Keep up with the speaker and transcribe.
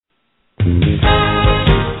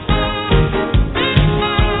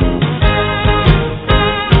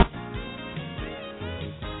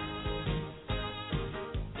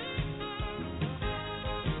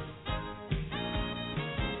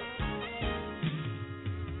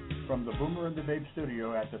from the Boomer and the Babe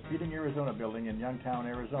studio at the Feeding Arizona building in Youngtown,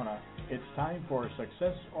 Arizona, it's time for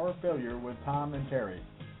Success or Failure with Tom and Terry.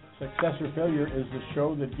 Success or Failure is the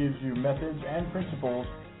show that gives you methods and principles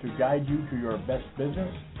to guide you to your best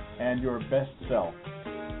business and your best self.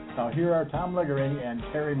 Now here are Tom Loegering and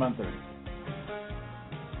Terry Munther.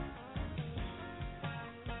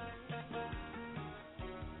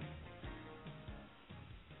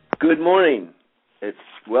 Good morning.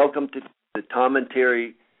 Welcome to the Tom and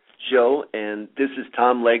Terry show, and this is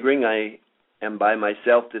Tom Loegering. I am by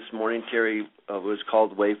myself this morning. Terry was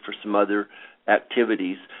called away for some other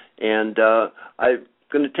activities, and I'm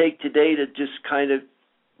going to take today to just kind of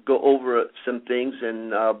go over some things,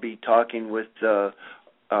 and I'll be talking with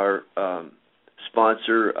our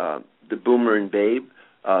sponsor, the Boomer and Babe,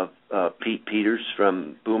 Pete Peters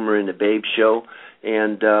from Boomer and the Babe show,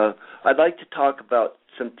 and I'd like to talk about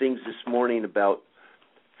some things this morning about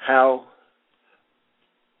how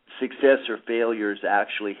success or failure is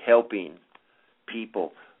actually helping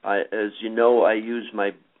people. As you know, I use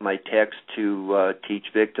my text to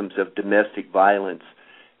teach victims of domestic violence,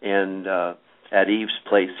 and at Eve's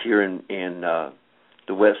Place here in the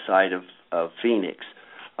west side of Phoenix.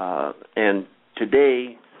 And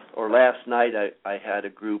today, or last night, I had a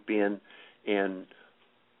group in, and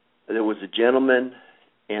there was a gentleman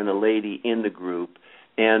and a lady in the group,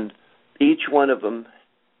 and each one of them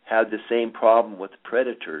had the same problem with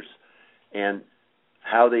predators and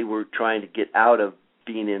how they were trying to get out of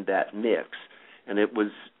being in that mix. And it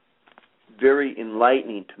was very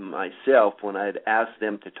enlightening to myself when I had asked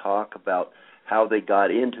them to talk about how they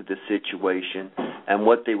got into the situation and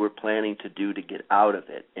what they were planning to do to get out of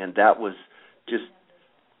it. And that was just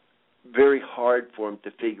very hard for them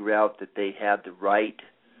to figure out that they had the right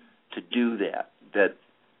to do that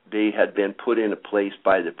they had been put in a place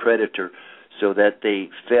by the predator so that they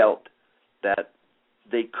felt that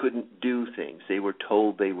they couldn't do things. They were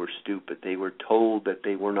told they were stupid. They were told that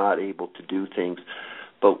they were not able to do things.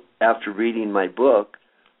 But after reading my book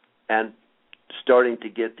and starting to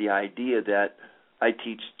get the idea that I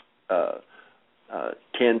teach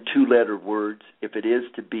 10 two-letter words, if it is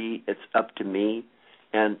to be, it's up to me,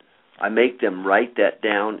 and I make them write that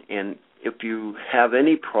down. And if you have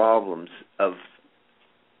any problems of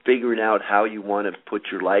figuring out how you want to put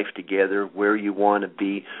your life together, where you want to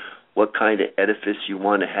be, what kind of edifice you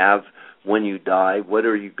want to have when you die, what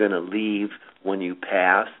are you going to leave when you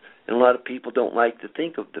pass. And a lot of people don't like to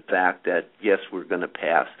think of the fact that, yes, we're going to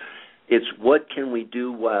pass. It's what can we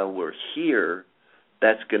do while we're here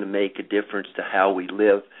that's going to make a difference to how we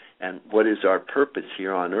live and what is our purpose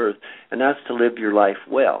here on earth, and that's to live your life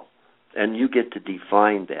well. And you get to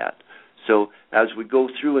define that. So as we go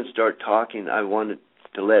through and start talking, I wanted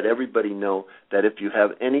to let everybody know that if you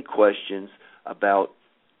have any questions about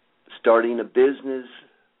starting a business,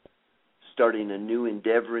 starting a new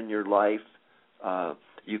endeavor in your life,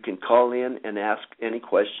 you can call in and ask any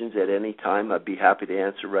questions at any time. I'd be happy to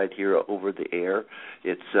answer right here over the air.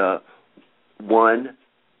 It's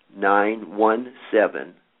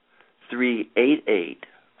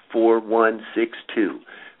 1-917-388-4162.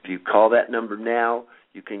 If you call that number now,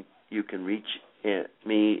 you can reach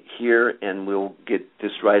me here, and we'll get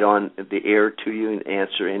this right on the air to you and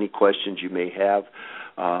answer any questions you may have.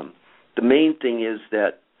 The main thing is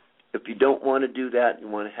that if you don't want to do that, you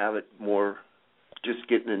want to have it more just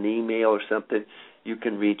getting an email or something, you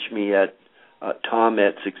can reach me at Tom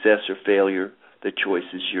at Success or Failure. The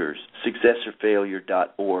choice is yours.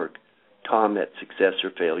 Successorfailure.org. Tom at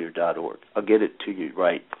successorfailure.org. I'll get it to you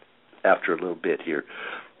right after a little bit here.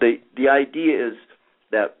 The idea is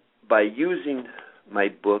that by using my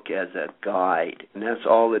book as a guide, and that's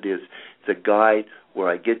all it is, it's a guide where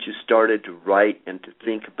I get you started to write and to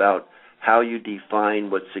think about how you define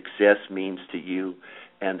what success means to you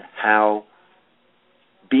and how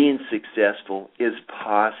being successful is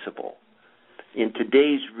possible. In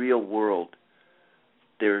today's real world,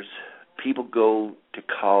 there's people go to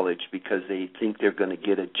college because they think they're going to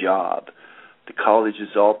get a job. The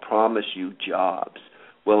colleges all promise you jobs.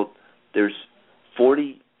 Well, there's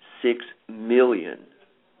 46 million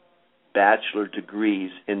bachelor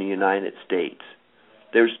degrees in the United States.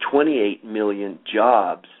 There's 28 million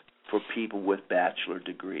jobs for people with bachelor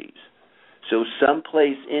degrees. So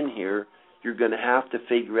someplace in here, you're going to have to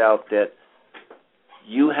figure out that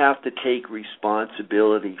you have to take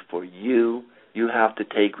responsibility for you. You have to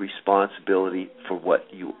take responsibility for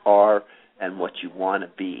what you are and what you want to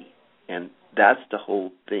be. And that's the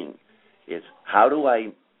whole thing, is how do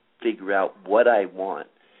I figure out what I want?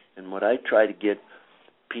 And what I try to get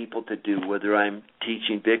people to do, whether I'm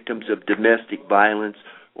teaching victims of domestic violence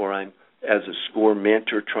or I'm as a SCORE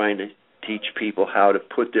mentor trying to teach people how to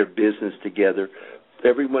put their business together.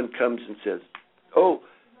 Everyone comes and says, oh,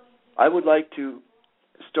 I would like to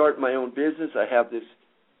start my own business. I have this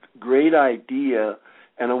great idea,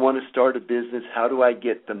 and I want to start a business. How do I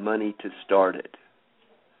get the money to start it?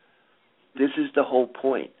 This is the whole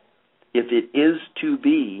point. If it is to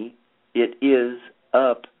be, it is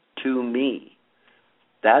up to me.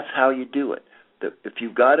 That's how you do it. If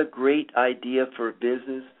you've got a great idea for a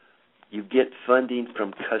business, you get funding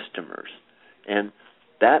from customers. And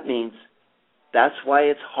that means that's why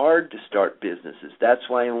it's hard to start businesses. That's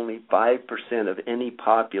why only 5% of any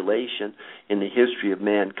population in the history of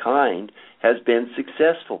mankind has been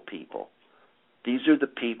successful people. These are the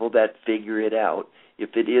people that figure it out.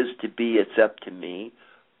 If it is to be, it's up to me.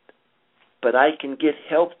 But I can get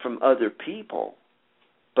help from other people.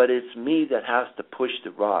 But it's me that has to push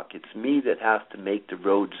the rock. It's me that has to make the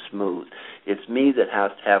road smooth. It's me that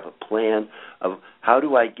has to have a plan of how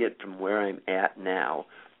do I get from where I'm at now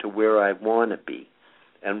to where I want to be.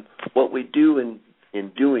 And what we do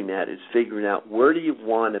in doing that is figuring out where do you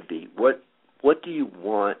want to be? What do you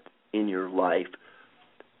want in your life?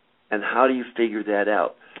 And how do you figure that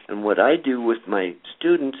out? And what I do with my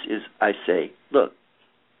students is I say, look,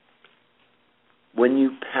 when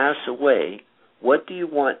you pass away, what do you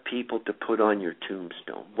want people to put on your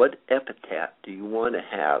tombstone? What epitaph do you want to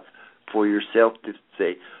have for yourself to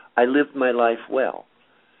say, I lived my life well?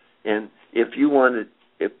 And if you want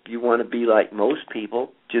to be like most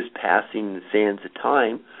people, just passing the sands of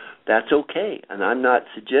time, that's okay. And I'm not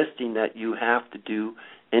suggesting that you have to do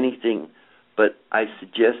anything, but I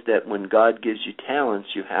suggest that when God gives you talents,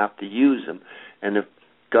 you have to use them. And if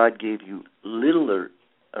God gave you littler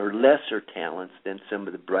or lesser talents than some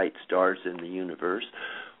of the bright stars in the universe,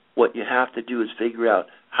 what you have to do is figure out,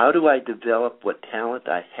 how do I develop what talent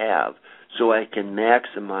I have so I can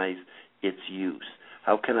maximize its use?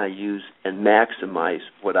 How can I use and maximize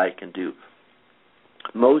what I can do?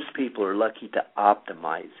 Most people are lucky to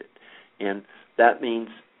optimize it. And that means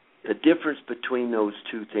the difference between those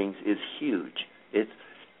two things is huge. It's,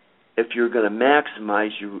 if you're going to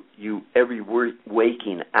maximize you every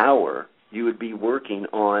waking hour, you would be working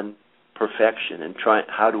on perfection and trying,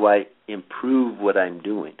 how do I improve what I'm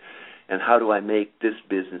doing? And how do I make this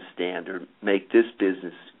business stand or make this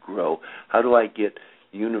business grow? How do I get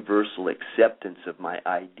universal acceptance of my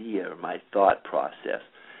idea or my thought process?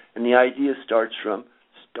 And the idea starts from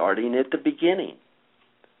starting at the beginning.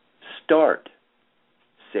 Start.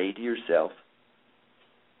 Say to yourself,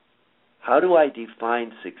 how do I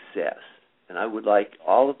define success? And I would like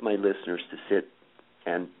all of my listeners to sit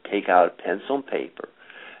and take out a pencil and paper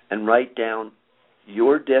and write down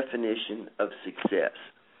your definition of success.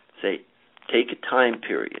 Say, take a time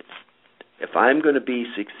period. If I'm going to be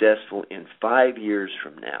successful in 5 years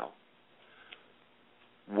from now,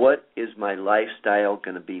 what is my lifestyle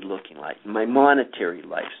going to be looking like? My monetary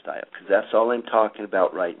lifestyle, because that's all I'm talking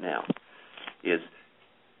about right now, is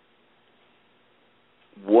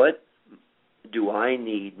what do I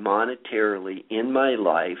need monetarily in my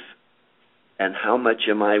life, and how much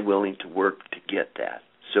am I willing to work to get that?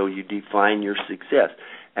 So you define your success.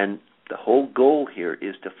 And the whole goal here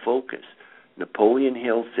is to focus. Napoleon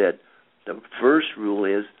Hill said, the first rule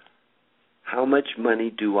is, how much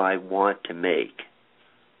money do I want to make?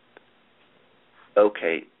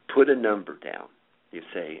 Okay, put a number down. You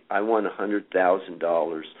say, I want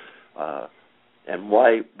 $100,000. And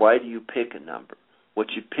why do you pick a number? What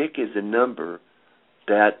you pick is a number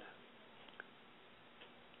that,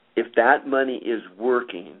 if that money is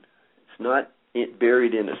working, it's not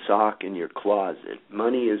buried in a sock in your closet.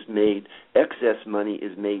 Money is made, excess money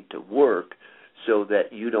is made to work so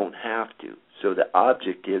that you don't have to. So the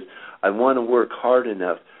object is, I want to work hard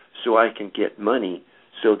enough so I can get money,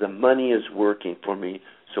 so the money is working for me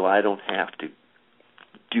so I don't have to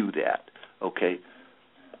do that. Okay?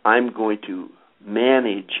 I'm going to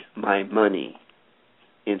manage my money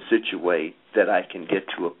in such a way that I can get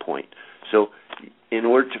to a point. So in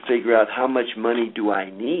order to figure out how much money do I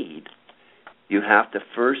need, you have to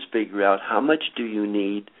first figure out how much do you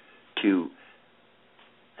need to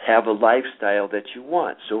have a lifestyle that you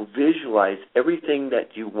want. So visualize everything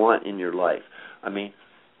that you want in your life. I mean,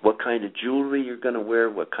 what kind of jewelry you're going to wear,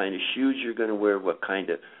 what kind of shoes you're going to wear, what kind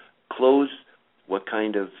of clothes, what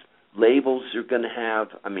kind of labels you're going to have.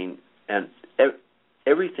 I mean, and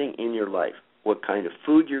everything in your life. What kind of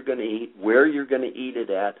food you're going to eat, where you're going to eat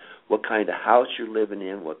it at, what kind of house you're living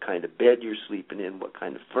in, what kind of bed you're sleeping in, what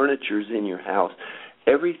kind of furniture is in your house,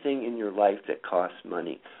 everything in your life that costs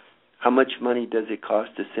money. How much money does it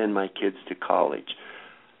cost to send my kids to college?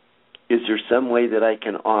 is there some way that I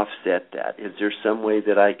can offset that? Is there some way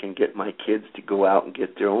that I can get my kids to go out and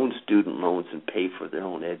get their own student loans and pay for their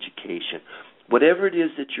own education? Whatever it is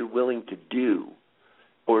that you're willing to do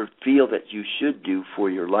or feel that you should do for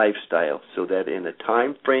your lifestyle, so that in a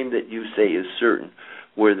time frame that you say is certain,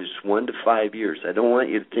 where there's 1 to 5 years, I don't want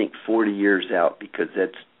you to think 40 years out, because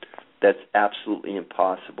that's absolutely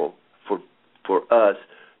impossible for us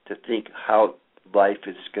to think how life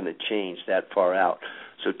is going to change that far out.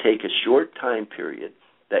 So take a short time period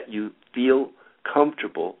that you feel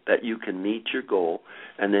comfortable that you can meet your goal,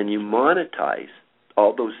 and then you monetize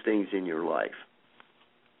all those things in your life.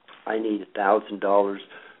 I need $1,000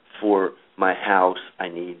 for my house. I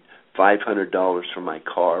need $500 for my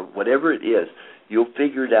car. Whatever it is, you'll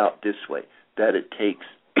figure it out this way, that it takes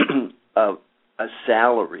a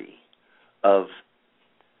salary of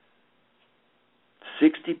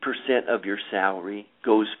 60% of your salary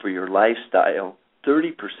goes for your lifestyle,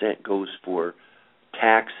 30% goes for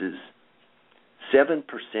taxes, 7%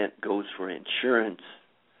 goes for insurance,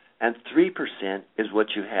 and 3% is what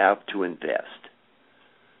you have to invest.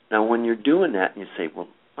 Now, when you're doing that and you say, well,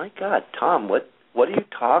 my God, Tom, what are you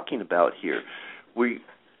talking about here? We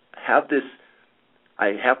have this,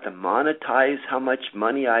 I have to monetize how much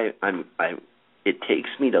money it takes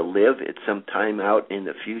me to live at some time out in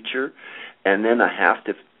the future, and then I have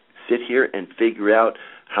to sit here and figure out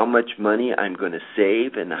how much money I'm going to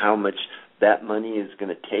save and how much that money is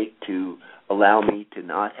going to take to allow me to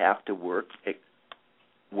not have to work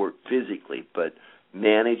physically, but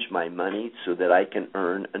manage my money so that I can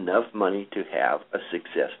earn enough money to have a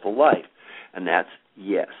successful life. And that's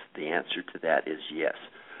yes. The answer to that is yes.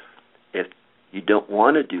 If you don't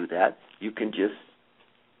want to do that, you can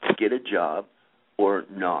just get a job or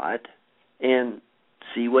not and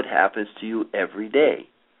see what happens to you every day.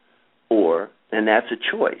 And that's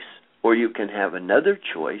a choice. Or you can have another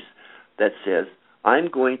choice that says, I'm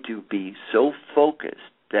going to be so focused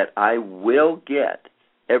that I will get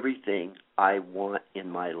everything I want in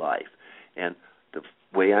my life. And the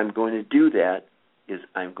way I'm going to do that is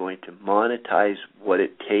I'm going to monetize what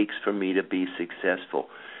it takes for me to be successful.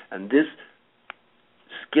 And this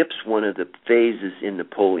skips one of the phases in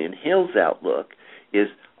Napoleon Hill's outlook, is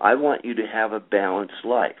I want you to have a balanced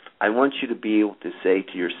life. I want you to be able to say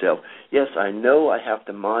to yourself, yes, I know I have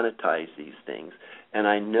to monetize these things, and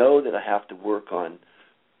I know that I have to work on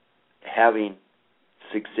having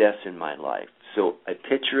success in my life. So I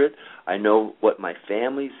picture it. I know what my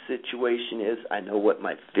family's situation is. I know what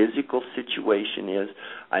my physical situation is.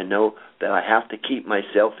 I know that I have to keep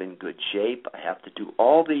myself in good shape. I have to do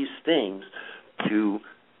all these things to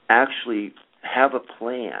actually have a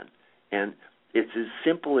plan. And it's as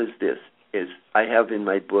simple as this. As I have in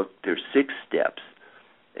my book, there's 6 steps.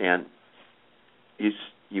 And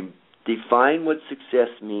you define what success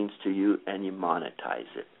means to you and you monetize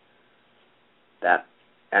it.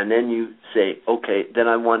 And then you say, okay, then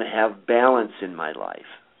I want to have balance in my life.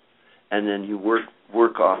 And then you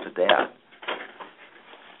work off of that.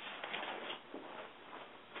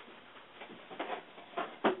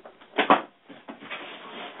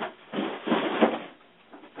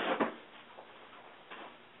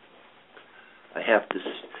 I have to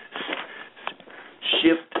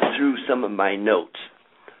shift through some of my notes.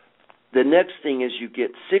 The next thing is you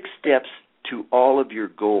get 6 steps to all of your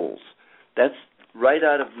goals. That's right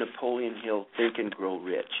out of Napoleon Hill, Think and Grow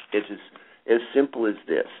Rich. It's as simple as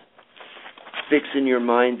this. Fix in your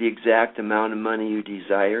mind the exact amount of money you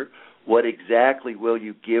desire. What exactly will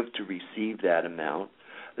you give to receive that amount?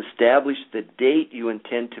 Establish the date you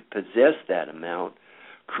intend to possess that amount.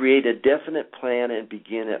 Create a definite plan and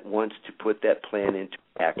begin at once to put that plan into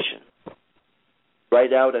action.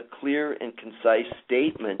 Write out a clear and concise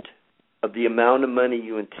statement of the amount of money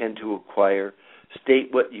you intend to acquire. State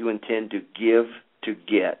what you intend to give to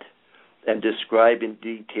get, and describe in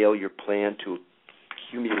detail your plan to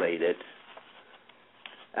accumulate it.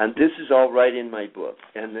 And this is all right in my book.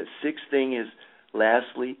 And the 6th thing is,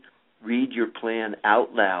 lastly, read your plan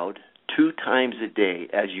out loud 2 times a day.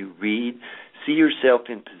 As you read, see yourself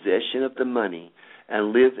in possession of the money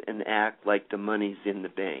and live and act like the money's in the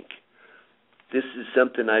bank. This is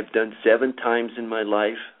something I've done 7 times in my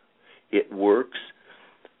life. It works.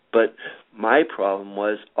 But my problem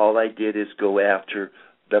was all I did is go after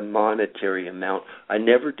the monetary amount. I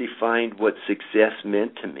never defined what success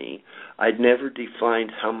meant to me. I'd never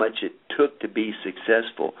defined how much it took to be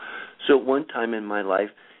successful. So at one time in my life,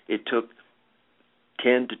 it took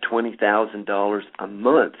 $10,000 to $20,000 a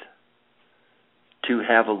month to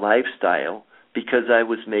have a lifestyle because I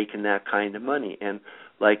was making that kind of money. And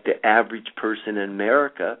like the average person in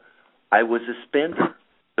America, I was a spender.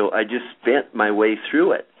 So I just spent my way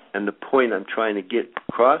through it. And the point I'm trying to get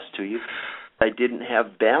across to you, I didn't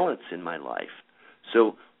have balance in my life.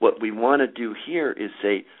 So what we want to do here is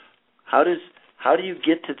say, how do you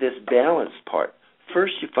get to this balance part?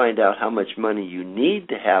 First, you find out how much money you need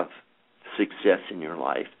to have success in your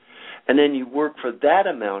life, and then you work for that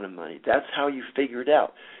amount of money. That's how you figure it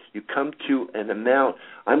out. You come to an amount.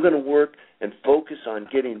 I'm going to work and focus on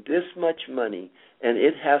getting this much money, and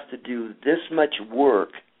it has to do this much work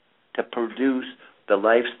to produce the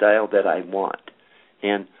lifestyle that I want.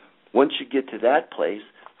 And once you get to that place,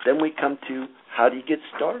 then we come to how do you get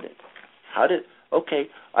started? Okay,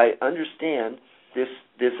 I understand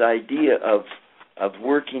this idea of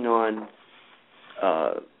working on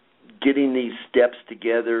getting these steps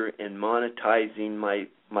together and monetizing my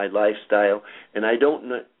lifestyle, and I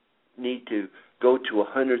don't need to go to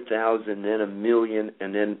 100,000, then $1 million,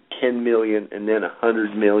 and then 10 million, and then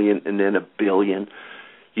 100 million, and then $1 billion.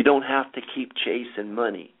 You don't have to keep chasing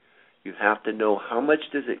money. You have to know how much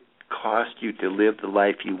does it cost you to live the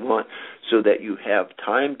life you want, so that you have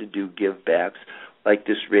time to do give-backs like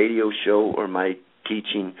this radio show, or my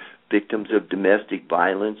teaching victims of domestic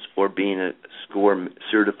violence, or being a SCORE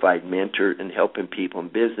certified mentor and helping people in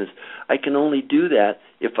business. I can only do that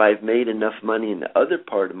if I've made enough money in the other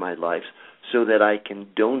part of my life so that I can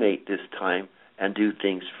donate this time and do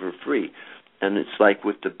things for free. And it's like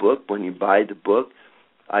with the book, when you buy the book,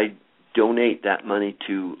 I donate that money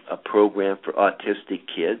to a program for autistic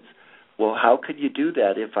kids. Well, how could you do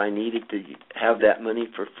that if I needed to have that money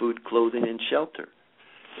for food, clothing, and shelter?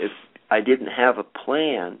 If I didn't have a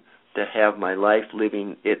plan to have my life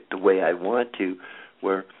living it the way I want to,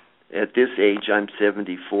 where at this age I'm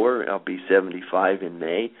 74, I'll be 75 in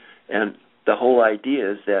May, and the whole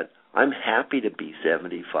idea is that I'm happy to be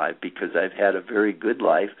 75 because I've had a very good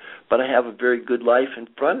life, but I have a very good life in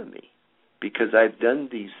front of me because I've done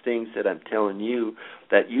these things that I'm telling you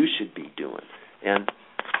that you should be doing. And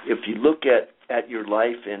if you look at your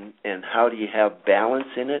life and how do you have balance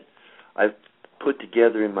in it, I've put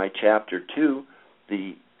together in my chapter 2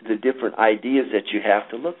 the different ideas that you have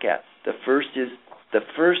to look at. The first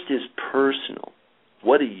is personal.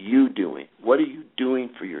 What are you doing? What are you doing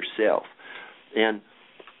for yourself? And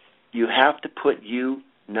you have to put you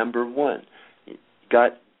number one. You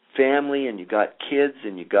got family, and you got kids,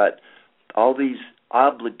 and you got all these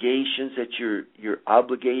obligations that you're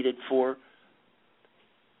obligated for.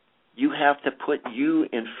 You have to put you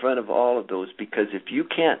in front of all of those, because if you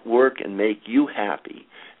can't work and make you happy,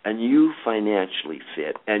 and you financially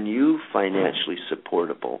fit, and you financially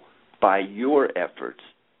supportable by your efforts,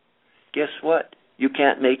 guess what? You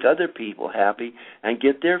can't make other people happy and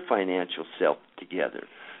get their financial self together.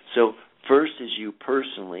 So first is you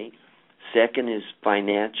personally, second is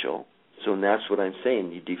financial. So that's what I'm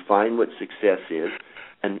saying. You define what success is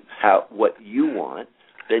and what you want.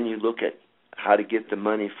 Then you look at how to get the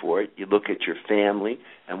money for it. You look at your family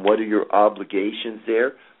and what are your obligations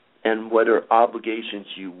there, and what are obligations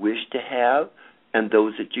you wish to have and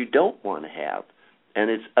those that you don't want to have.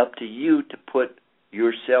 And it's up to you to put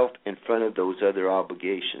yourself in front of those other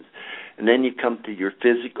obligations. And then you come to your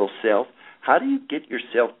physical self. How do you get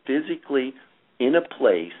yourself physically in a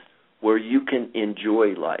place where you can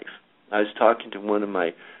enjoy life? I was talking to one of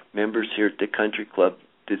my members here at the country club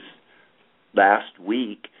this last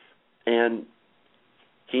week, and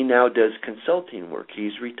he now does consulting work.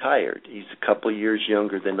 He's retired. He's a couple of years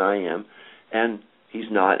younger than I am, and he's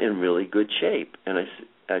not in really good shape. And I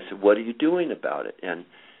said, what are you doing about it? And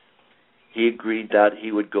he agreed that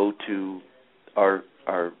he would go to our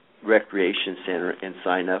recreation center and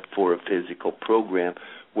sign up for a physical program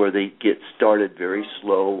where they get started very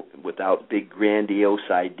slow without big grandiose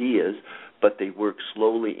ideas, but they work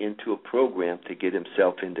slowly into a program to get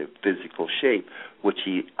himself into physical shape, which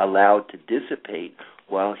he allowed to dissipate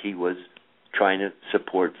while he was trying to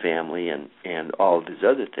support family and all of his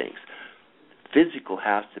other things. Physical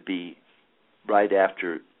has to be right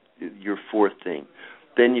after your fourth thing.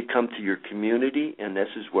 Then you come to your community, and this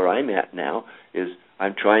is where I'm at now, is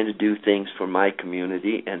I'm trying to do things for my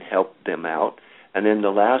community and help them out. And then the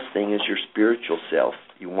last thing is your spiritual self.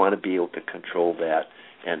 You want to be able to control that.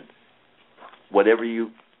 And whatever you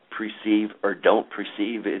perceive or don't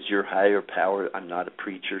perceive is your higher power. I'm not a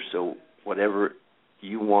preacher, so whatever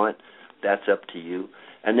you want, that's up to you.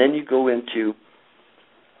 And then you go into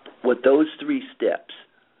what those 3 steps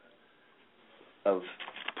of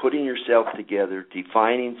putting yourself together,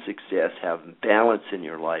 defining success, having balance in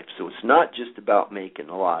your life. So it's not just about making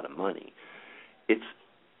a lot of money. It's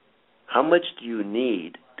how much do you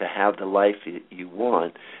need to have the life that you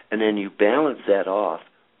want, and then you balance that off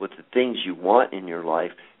with the things you want in your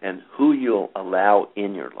life and who you'll allow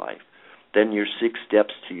in your life. then your 6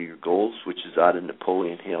 steps to your goals, which is out of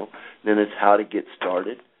Napoleon Hill. Then it's how to get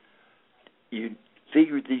started. You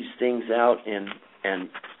figure these things out, and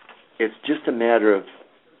it's just a matter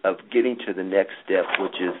of getting to the next step,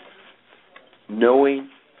 which is knowing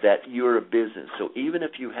that you're a business. So even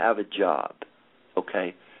if you have a job,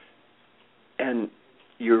 okay, and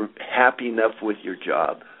you're happy enough with your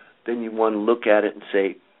job, then you want to look at it and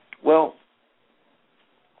say, well,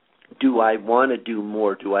 do I want to do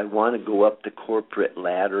more? Do I want to go up the corporate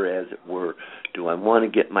ladder, as it were? Do I want to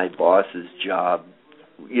get my boss's job?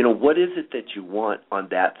 You know, what is it that you want on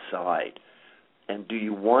that side? And do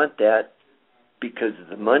you want that because of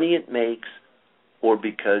the money it makes, or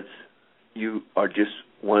because you are just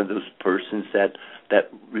one of those persons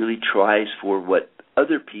that really tries for what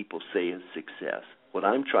other people say is success? What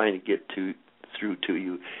I'm trying to get through to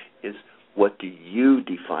you is, what do you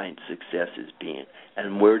define success as being,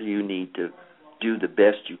 and where do you need to do the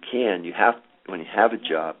best you can? When you have a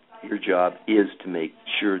job, your job is to make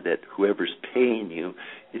sure that whoever's paying you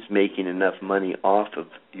is making enough money off of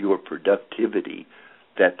your productivity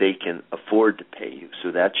that they can afford to pay you.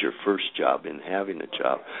 So that's your first job in having a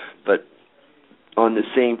job. But on the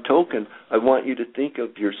same token, I want you to think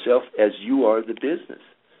of yourself as you are the business.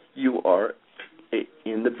 You are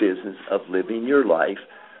in the business of living your life,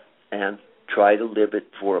 and try to live it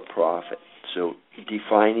for a profit. So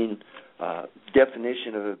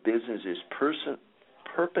definition of a business is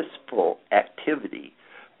purposeful activity,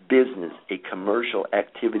 business, a commercial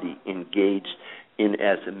activity engaged in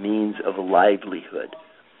as a means of a livelihood.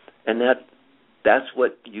 And that's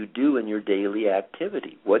what you do in your daily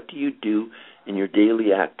activity. What do you do in your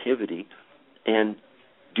daily activity? And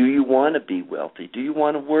do you want to be wealthy? Do you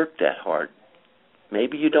want to work that hard?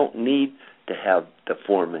 Maybe you don't need to have the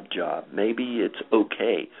foreman job. Maybe it's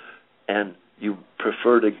okay, and you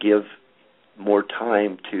prefer to give more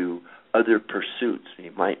time to other pursuits.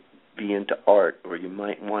 You might be into art, or you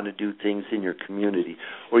might want to do things in your community,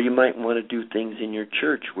 or you might want to do things in your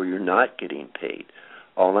church where you're not getting paid.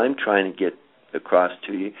 All I'm trying to get across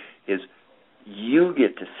to you is you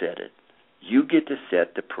get to set it. You get to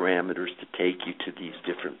set the parameters to take you to these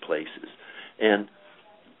different places. And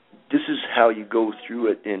this is how you go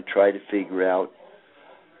through it and try to figure out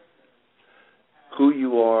who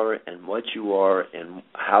you are and what you are and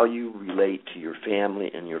how you relate to your family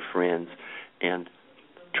and your friends, and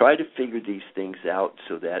try to figure these things out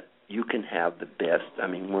so that you can have the best. I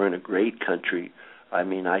mean, we're in a great country. I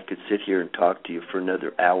mean, I could sit here and talk to you for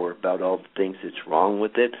another hour about all the things that's wrong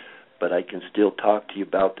with it, but I can still talk to you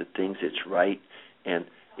about the things that's right, and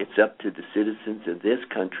it's up to the citizens of this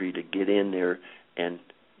country to get in there and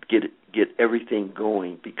get everything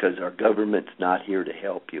going, because our government's not here to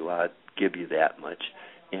help you. I'll give you that much.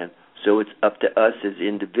 And so it's up to us as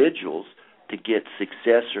individuals to get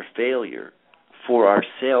success or failure for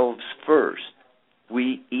ourselves first.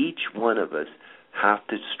 We, each one of us, have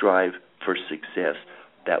to strive for success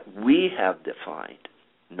that we have defined,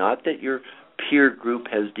 not that your peer group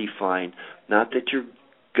has defined, not that your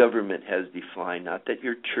government has defined, not that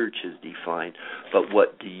your church has defined, but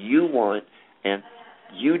what do you want, and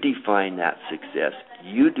you define that success.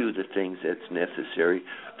 You do the things that's necessary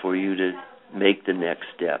for you to make the next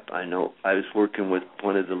step. I know I was working with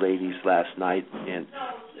one of the ladies last night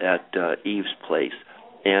at Eve's place,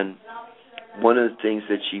 and one of the things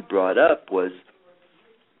that she brought up was,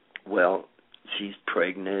 well, she's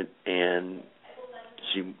pregnant and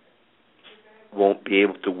she won't be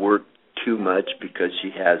able to work too much because she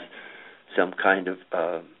has some kind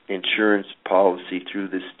of insurance policy through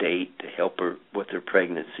the state to help her with her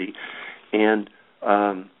pregnancy. And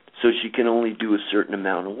so she can only do a certain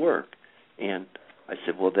amount of work. And I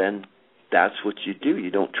said, well, then that's what you do.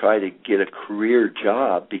 You don't try to get a career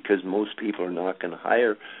job, because most people are not going to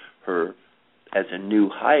hire her as a new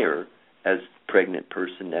hire as a pregnant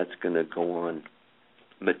person that's going to go on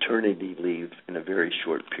maternity leave in a very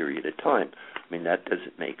short period of time. I mean, that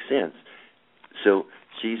doesn't make sense. So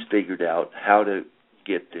she's figured out how to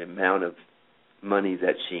get the amount of money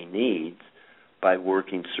that she needs by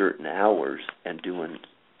working certain hours and doing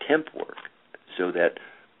temp work, so that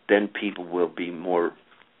then people will be more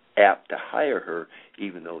apt to hire her,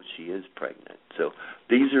 even though she is pregnant. So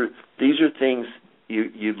these are things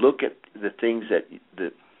you look at, the things that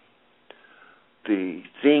the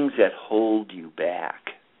things that hold you back,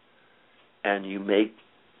 and you make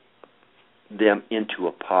them into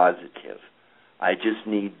a positive. I just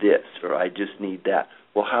need this, or I just need that.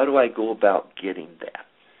 Well, how do I go about getting that?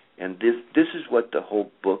 And this is what the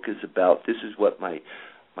whole book is about. This is what my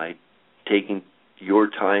taking your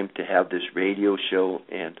time to have this radio show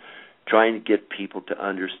and trying to get people to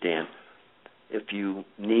understand. If you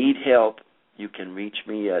need help, you can reach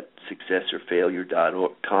me at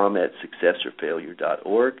successorfailure.org,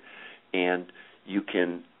 tom@successorfailure.org, and you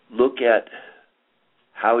can look at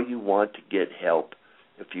how you want to get help.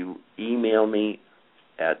 If you email me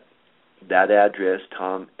at that address,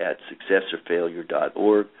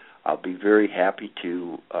 tom@successorfailure.org, I'll be very happy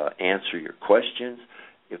to answer your questions.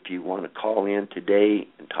 If you want to call in today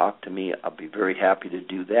and talk to me, I'll be very happy to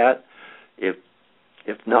do that. If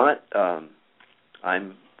not,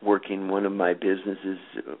 I'm working one of my businesses,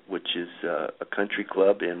 which is a country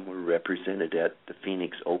club, and we're represented at the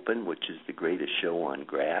Phoenix Open, which is the greatest show on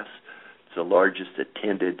grass. It's the largest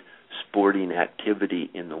attended sporting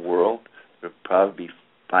activity in the world. There'll probably be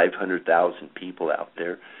 500,000 people out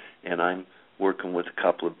there, and I'm working with a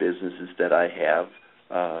couple of businesses that I have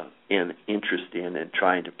an interest in and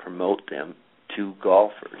trying to promote them to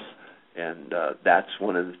golfers. And that's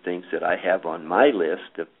one of the things that I have on my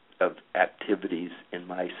list of activities in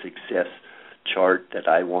my success chart that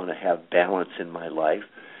I want to have balance in my life.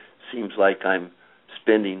 Seems like I'm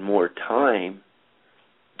spending more time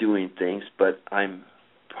doing things, but I'm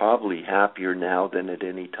probably happier now than at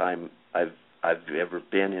any time I've ever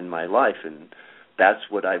been in my life, and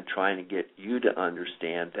that's what I'm trying to get you to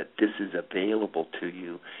understand, that this is available to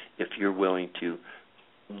you if you're willing to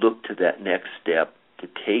look to that next step, to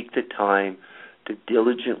take the time to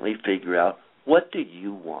diligently figure out, what do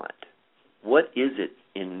you want? What is it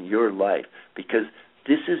in your life? Because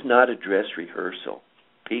this is not a dress rehearsal.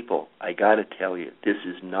 People, I got to tell you, this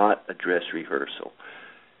is not a dress rehearsal.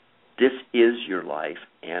 This is your life,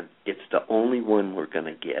 and it's the only one we're going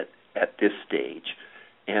to get at this stage.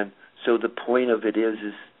 And so the point of it is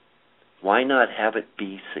why not have it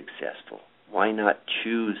be successful? Why not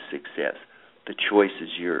choose success? The choice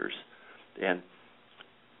is yours. And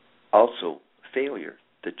also, failure,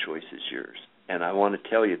 the choice is yours. And I want to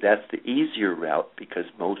tell you, that's the easier route, because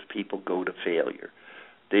most people go to failure.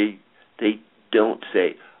 They don't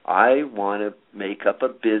say, I want to make up a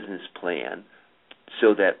business plan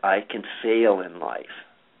so that I can fail in life.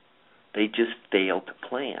 They just fail to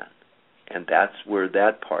plan. And that's where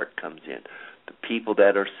that part comes in. The people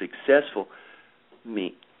that are successful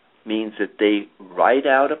means that they write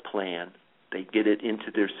out a plan, they get it into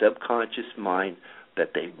their subconscious mind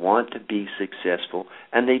that they want to be successful,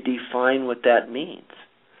 and they define what that means.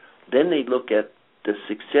 Then they look at the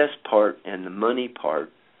success part and the money part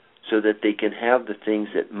so that they can have the things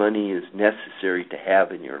that money is necessary to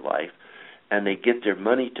have in your life, and they get their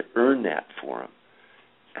money to earn that for them.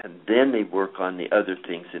 And then they work on the other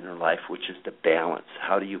things in their life, which is the balance.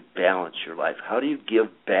 How do you balance your life? How do you give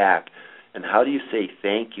back? And how do you say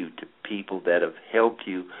thank you to people that have helped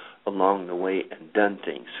you along the way and done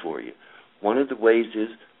things for you? One of the ways is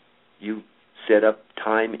you set up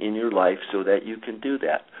time in your life so that you can do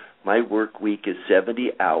that. My work week is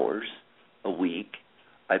 70 hours a week.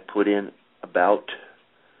 I put in about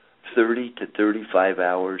 30 to 35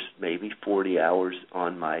 hours, maybe 40 hours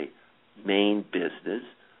on my main business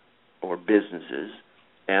or businesses,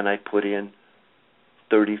 and I put in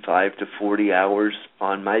 35 to 40 hours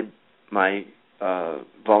on my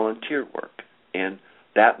volunteer work, and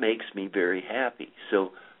that makes me very happy.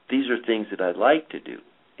 So these are things that I like to do,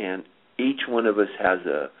 and each one of us has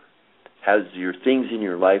your things in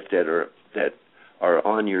your life that are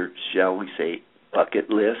on your, shall we say, bucket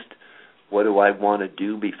list. What do I want to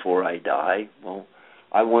do before I die? Well,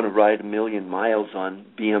 I want to ride 1 million miles on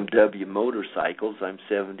BMW motorcycles. I'm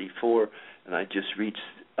 74, and I just reached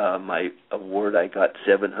my award. I got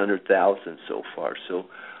 700,000 so far. So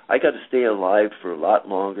I got to stay alive for a lot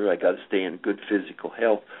longer. I got to stay in good physical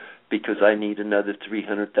health, because I need another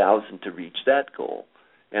 300,000 to reach that goal.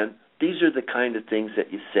 And these are the kind of things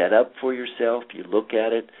that you set up for yourself. You look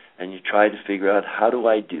at it, and you try to figure out, how do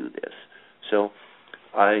I do this? So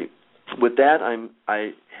with that,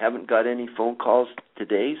 I haven't got any phone calls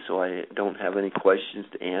today, so I don't have any questions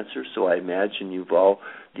to answer. So I imagine you've all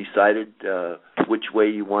decided which way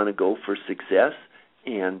you want to go for success,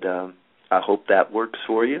 and I hope that works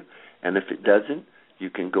for you. And if it doesn't, you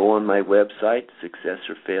can go on my website,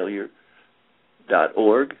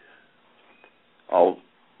 successorfailure.org. All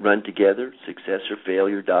run together,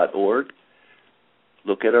 successorfailure.org.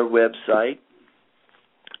 Look at our website.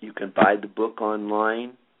 You can buy the book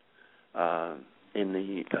online in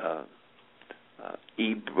the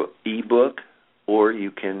e-book, or you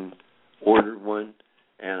can order one,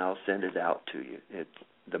 and I'll send it out to you.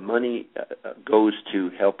 The money goes to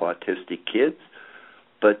help autistic kids,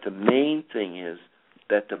 but the main thing is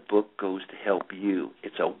that the book goes to help you.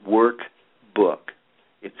 It's a work book.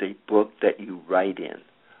 It's a book that you write in.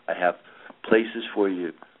 I have places for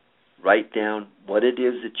you Write down what it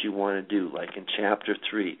is that you want to do. Like in Chapter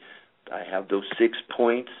 3, I have those 6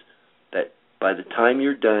 points that by the time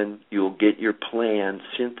you're done, you'll get your plan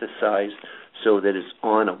synthesized so that it's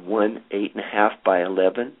on a 8.5 by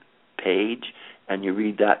 11 page, and you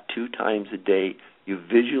read that 2 times a day. You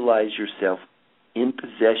visualize yourself in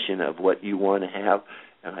possession of what you want to have,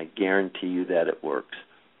 and I guarantee you that it works.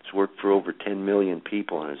 It's worked for over 10 million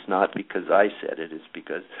people, and it's not because I said it. It's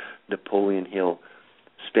because Napoleon Hill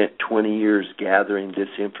spent 20 years gathering this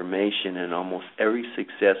information, and almost every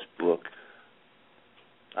success book,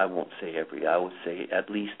 I won't say every, I would say at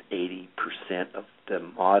least 80% of the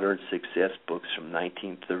modern success books from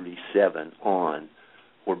 1937 on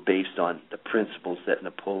were based on the principles that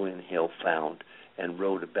Napoleon Hill found and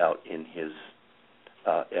wrote about in his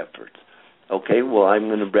efforts. Okay, well, I'm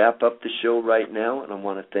going to wrap up the show right now, and I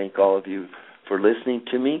want to thank all of you for listening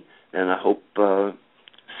to me, and I hope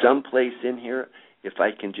someplace in here, if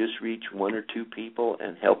I can just reach 1 or 2 people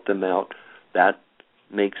and help them out, that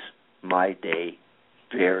makes my day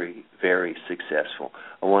very, very successful.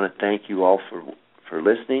 I want to thank you all for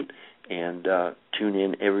listening, and tune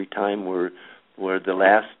in every time. We're the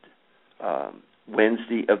last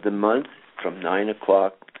Wednesday of the month from 9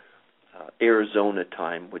 o'clock Arizona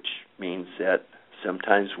time, which means that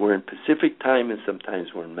sometimes we're in Pacific time and sometimes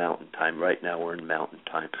we're in Mountain time. Right now we're in Mountain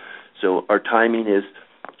time. So our timing is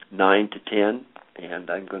 9 to 10, and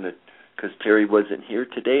I'm going to, because Terry wasn't here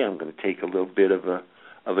today, I'm going to take a little bit of a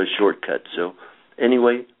shortcut. So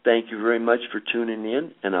anyway, thank you very much for tuning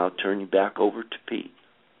in, and I'll turn you back over to Pete.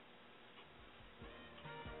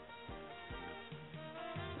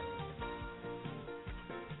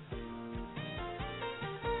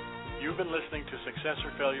 You've been listening to Success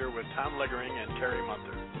or Failure with Tom Loegering and Terry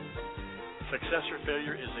Munther. Success or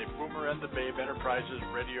Failure is a Boomer and the Babe Enterprises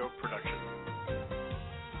radio production.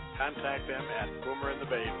 Contact them at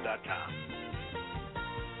boomerandthebabe.com.